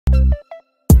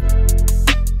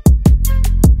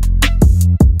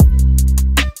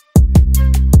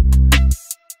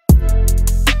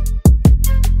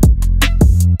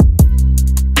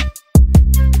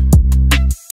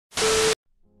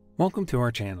Welcome to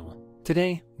our channel.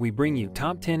 Today, we bring you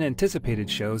top 10 anticipated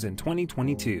shows in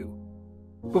 2022.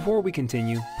 Before we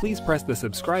continue, please press the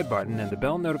subscribe button and the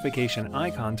bell notification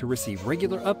icon to receive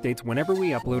regular updates whenever we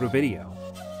upload a video.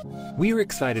 We are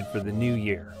excited for the new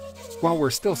year. While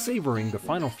we're still savoring the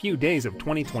final few days of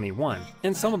 2021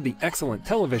 and some of the excellent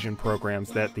television programs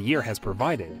that the year has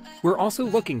provided, we're also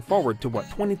looking forward to what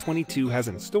 2022 has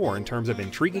in store in terms of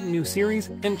intriguing new series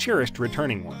and cherished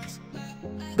returning ones.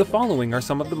 The following are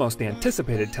some of the most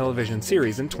anticipated television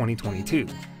series in 2022.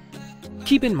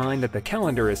 Keep in mind that the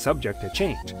calendar is subject to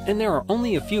change, and there are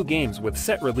only a few games with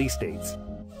set release dates.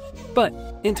 But,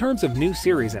 in terms of new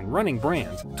series and running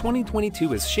brands,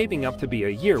 2022 is shaping up to be a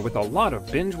year with a lot of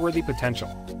binge-worthy potential.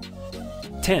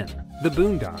 10. The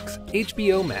Boondocks,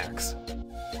 HBO Max.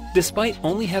 Despite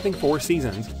only having 4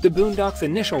 seasons, The Boondocks'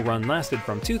 initial run lasted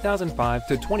from 2005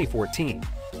 to 2014.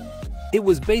 It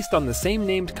was based on the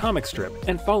same-named comic strip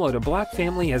and followed a black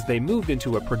family as they moved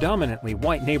into a predominantly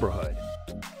white neighborhood.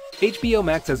 HBO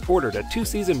Max has ordered a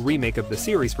 2-season remake of the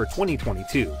series for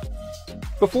 2022.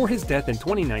 Before his death in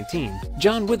 2019,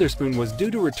 John Witherspoon was due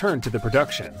to return to the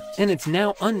production, and it's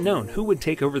now unknown who would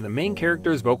take over the main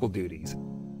character's vocal duties.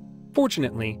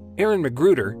 Fortunately, Aaron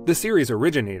McGruder, the series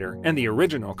originator and the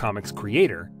original comics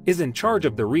creator, is in charge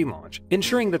of the relaunch,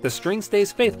 ensuring that the string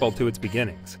stays faithful to its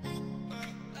beginnings.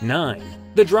 9.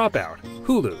 The Dropout,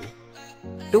 Hulu.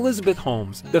 Elizabeth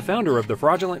Holmes, the founder of the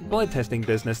fraudulent blood testing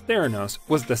business Theranos,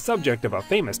 was the subject of a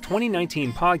famous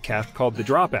 2019 podcast called The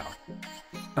Dropout.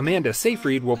 Amanda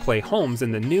Seyfried will play Holmes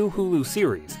in the new Hulu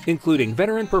series, including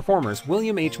veteran performers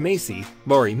William H. Macy,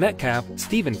 Laurie Metcalf,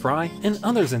 Stephen Fry, and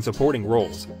others in supporting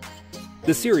roles.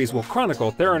 The series will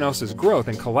chronicle Theranos' growth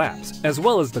and collapse, as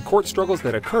well as the court struggles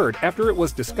that occurred after it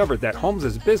was discovered that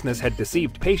Holmes' business had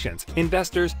deceived patients,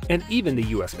 investors, and even the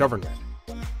US government.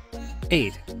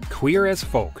 8. Queer as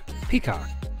Folk, Peacock.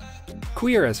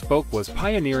 Queer as Folk was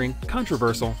pioneering,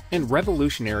 controversial, and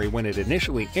revolutionary when it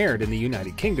initially aired in the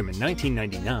United Kingdom in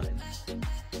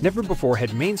 1999. Never before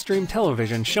had mainstream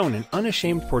television shown an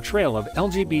unashamed portrayal of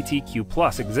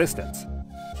LGBTQ+ existence.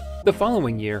 The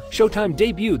following year, Showtime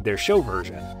debuted their show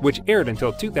version, which aired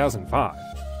until 2005.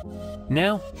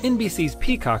 Now, NBC's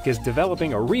Peacock is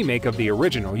developing a remake of the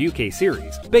original UK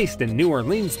series, based in New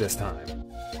Orleans this time.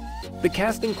 The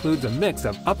cast includes a mix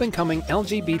of up-and-coming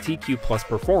LGBTQ+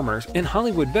 performers and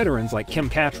Hollywood veterans like Kim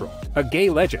Cattrall, a gay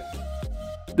legend.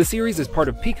 The series is part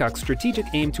of Peacock's strategic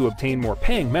aim to obtain more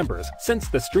paying members since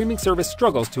the streaming service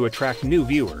struggles to attract new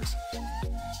viewers.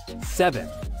 7.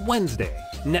 Wednesday,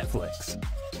 Netflix.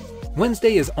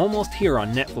 Wednesday is almost here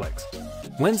on Netflix.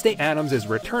 Wednesday Addams is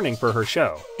returning for her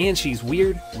show, and she's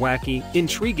weird, wacky,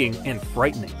 intriguing, and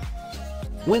frightening.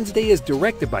 Wednesday is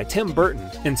directed by Tim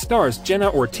Burton and stars Jenna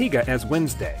Ortega as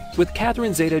Wednesday, with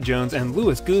Catherine Zeta-Jones and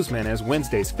Luis Guzman as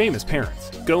Wednesday's famous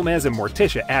parents, Gomez and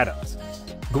Morticia Addams.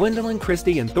 Gwendolyn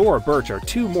Christie and Thora Birch are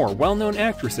 2 more well-known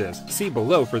actresses, see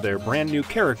below for their brand new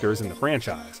characters in the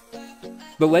franchise.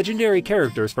 The legendary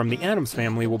characters from the Addams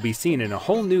family will be seen in a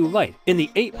whole new light in the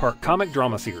 8-part comic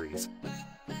drama series.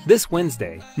 This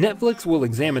Wednesday, Netflix will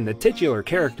examine the titular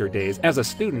character days as a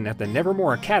student at the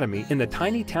Nevermore Academy in the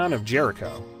tiny town of Jericho,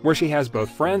 where she has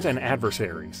both friends and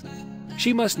adversaries.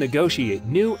 She must negotiate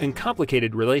new and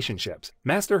complicated relationships,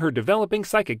 master her developing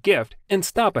psychic gift, and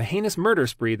stop a heinous murder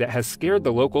spree that has scared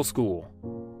the local school.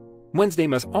 Wednesday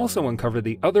must also uncover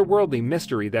the otherworldly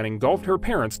mystery that engulfed her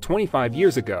parents 25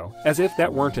 years ago, as if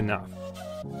that weren't enough.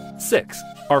 6.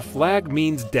 Our Flag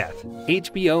Means Death,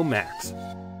 HBO Max.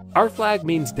 Our Flag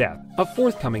Means Death, a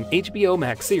forthcoming HBO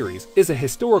Max series, is a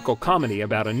historical comedy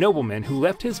about a nobleman who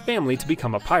left his family to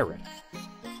become a pirate.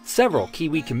 Several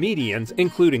Kiwi comedians,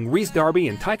 including Rhys Darby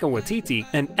and Taika Waititi,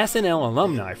 and SNL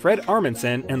alumni Fred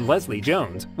Armisen and Leslie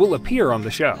Jones, will appear on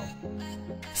the show.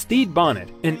 Stede Bonnet,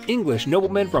 an English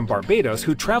nobleman from Barbados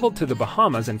who traveled to the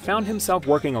Bahamas and found himself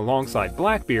working alongside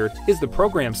Blackbeard, is the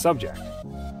program's subject.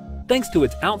 Thanks to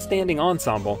its outstanding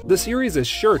ensemble, the series is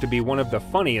sure to be one of the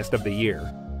funniest of the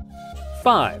year.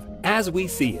 5. As We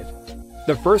See It.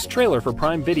 The first trailer for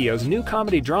Prime Video's new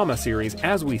comedy drama series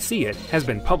As We See It has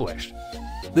been published.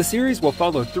 The series will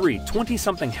follow 3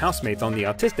 20-something housemates on the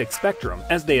autistic spectrum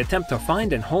as they attempt to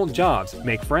find and hold jobs,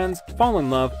 make friends, fall in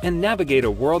love, and navigate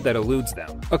a world that eludes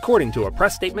them, according to a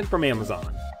press statement from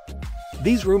Amazon.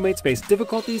 These roommates face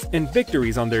difficulties and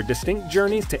victories on their distinct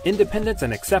journeys to independence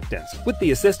and acceptance, with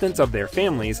the assistance of their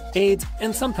families, aides,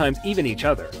 and sometimes even each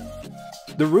other.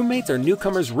 The roommates are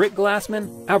newcomers Rick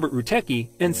Glassman, Albert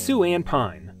Rutecki, and Sue Ann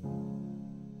Pine.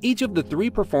 Each of the 3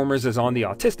 performers is on the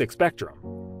autistic spectrum.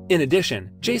 In addition,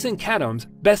 Jason Katims,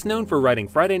 best known for writing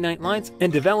Friday Night Lights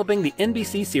and developing the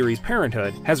NBC series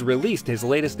Parenthood, has released his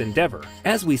latest endeavor.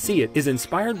 As We See It is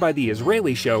inspired by the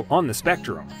Israeli show On the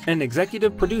Spectrum, and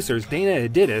executive producers Dana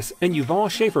Edidis and Yuval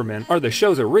Schaeferman are the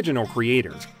show's original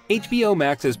creators. HBO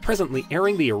Max is presently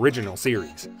airing the original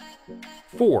series.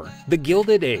 4. The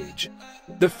Gilded Age.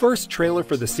 The first trailer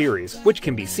for the series, which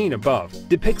can be seen above,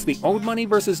 depicts the old money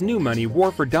versus new money war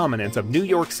for dominance of New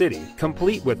York City,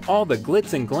 complete with all the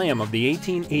glitz and glam of the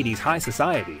 1880s high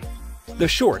society. The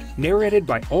short, narrated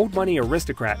by old money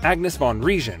aristocrat Agnes von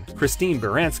Riesen, Christine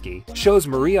Baranski, shows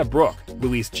Maria Brooke,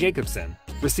 Louise Jacobson,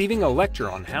 receiving a lecture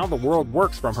on how the world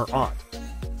works from her aunt.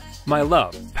 My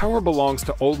love, power belongs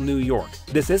to old New York.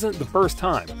 This isn't the first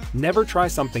time. Never try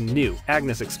something new,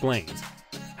 Agnes explains.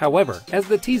 However, as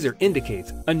the teaser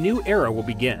indicates, a new era will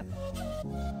begin.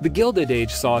 The Gilded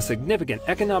Age saw a significant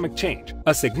economic change,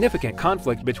 a significant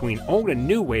conflict between old and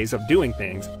new ways of doing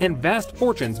things, and vast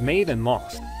fortunes made and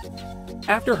lost.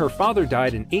 After her father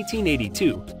died in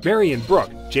 1882, Marion Brooke,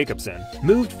 Jacobson,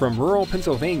 moved from rural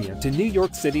Pennsylvania to New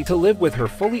York City to live with her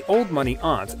fully old money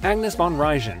aunts Agnes von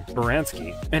Riesen,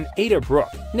 Baranski, and Ada Brooke,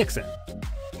 Nixon.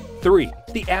 3.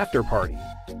 The After Party.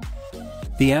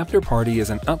 The After Party is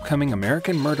an upcoming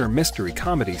American murder mystery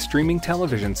comedy streaming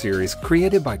television series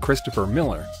created by Christopher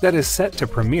Miller that is set to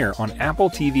premiere on Apple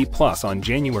TV Plus on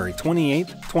January 28,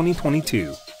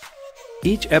 2022.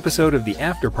 Each episode of The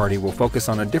After Party will focus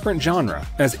on a different genre,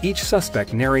 as each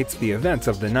suspect narrates the events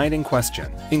of the night in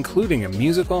question, including a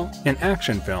musical, an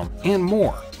action film, and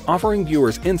more, offering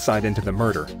viewers insight into the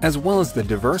murder, as well as the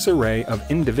diverse array of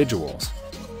individuals.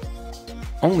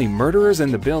 Only Murderers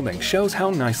in the Building shows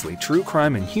how nicely true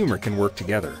crime and humor can work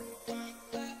together.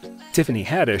 Tiffany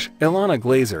Haddish, Ilana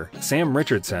Glazer, Sam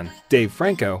Richardson, Dave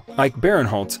Franco, Ike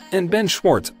Barinholtz, and Ben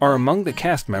Schwartz are among the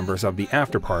cast members of The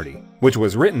After Party, which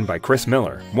was written by Chris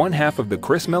Miller, one half of the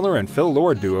Chris Miller and Phil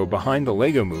Lord duo behind the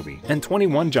Lego Movie and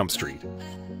 21 Jump Street.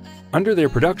 Under their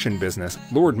production business,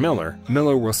 Lord Miller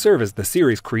will serve as the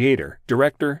series creator,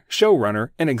 director, showrunner,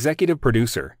 and executive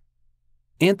producer.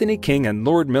 Anthony King and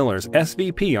Lord Miller's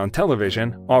SVP on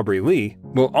television, Aubrey Lee,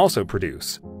 will also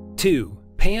produce. 2.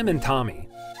 Pam and Tommy.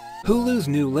 Hulu's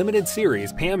new limited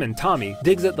series Pam and Tommy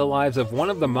digs at the lives of one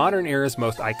of the modern era's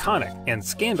most iconic and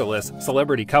scandalous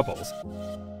celebrity couples.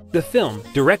 The film,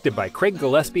 directed by Craig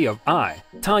Gillespie of I,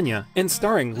 Tanya, and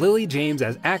starring Lily James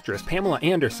as actress Pamela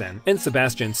Anderson and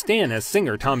Sebastian Stan as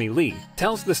singer Tommy Lee,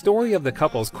 tells the story of the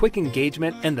couple's quick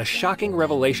engagement and the shocking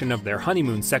revelation of their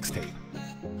honeymoon sex tape.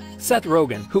 Seth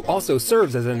Rogen, who also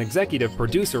serves as an executive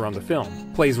producer on the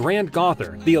film, plays Rand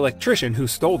Gother, the electrician who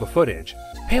stole the footage.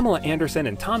 Pamela Anderson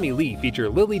and Tommy Lee feature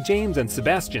Lily James and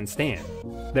Sebastian Stan.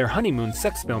 Their honeymoon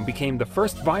sex film became the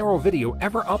first viral video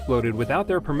ever uploaded without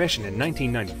their permission in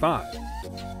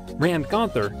 1995. Rand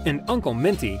Gother and Uncle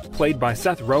Minty, played by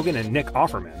Seth Rogen and Nick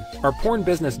Offerman, are porn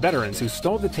business veterans who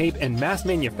stole the tape and mass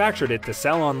manufactured it to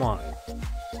sell online.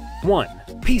 1.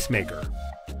 Peacemaker.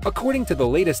 According to the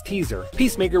latest teaser,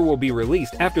 Peacemaker will be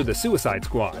released after The Suicide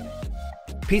Squad.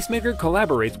 Peacemaker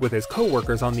collaborates with his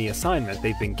co-workers on the assignment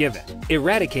they've been given,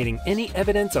 eradicating any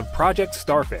evidence of Project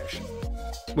Starfish.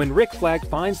 When Rick Flag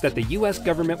finds that the US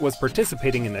government was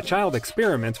participating in the child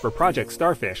experiments for Project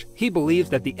Starfish, he believes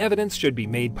that the evidence should be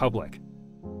made public.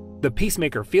 The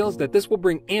Peacemaker feels that this will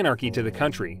bring anarchy to the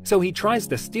country, so he tries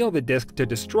to steal the disc to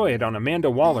destroy it on Amanda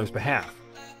Waller's behalf.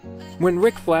 When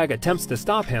Rick Flag attempts to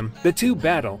stop him, the two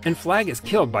battle and Flag is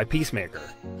killed by Peacemaker.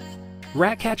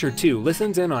 Ratcatcher 2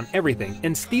 listens in on everything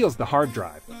and steals the hard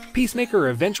drive. Peacemaker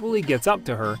eventually gets up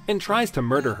to her and tries to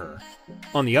murder her.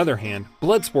 On the other hand,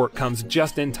 Bloodsport comes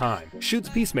just in time, shoots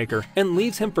Peacemaker, and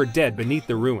leaves him for dead beneath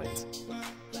the ruins.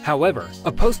 However,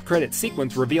 a post-credit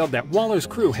sequence revealed that Waller's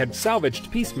crew had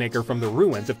salvaged Peacemaker from the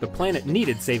ruins if the planet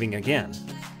needed saving again.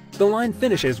 The line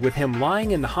finishes with him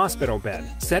lying in the hospital bed,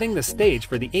 setting the stage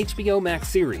for the HBO Max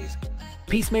series.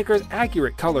 Peacemaker's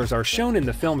accurate colors are shown in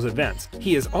the film's events.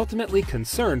 He is ultimately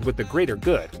concerned with the greater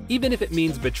good, even if it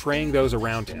means betraying those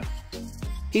around him.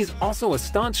 He's also a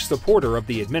staunch supporter of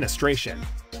the administration.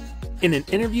 In an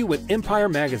interview with Empire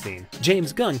magazine,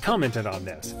 James Gunn commented on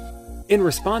this. In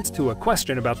response to a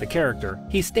question about the character,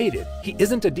 he stated, "He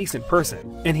isn't a decent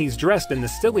person, and he's dressed in the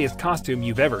silliest costume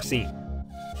you've ever seen."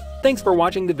 Thanks for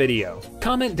watching the video.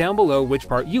 Comment down below which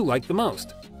part you liked the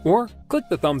most, or click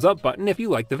the thumbs up button if you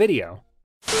liked the video.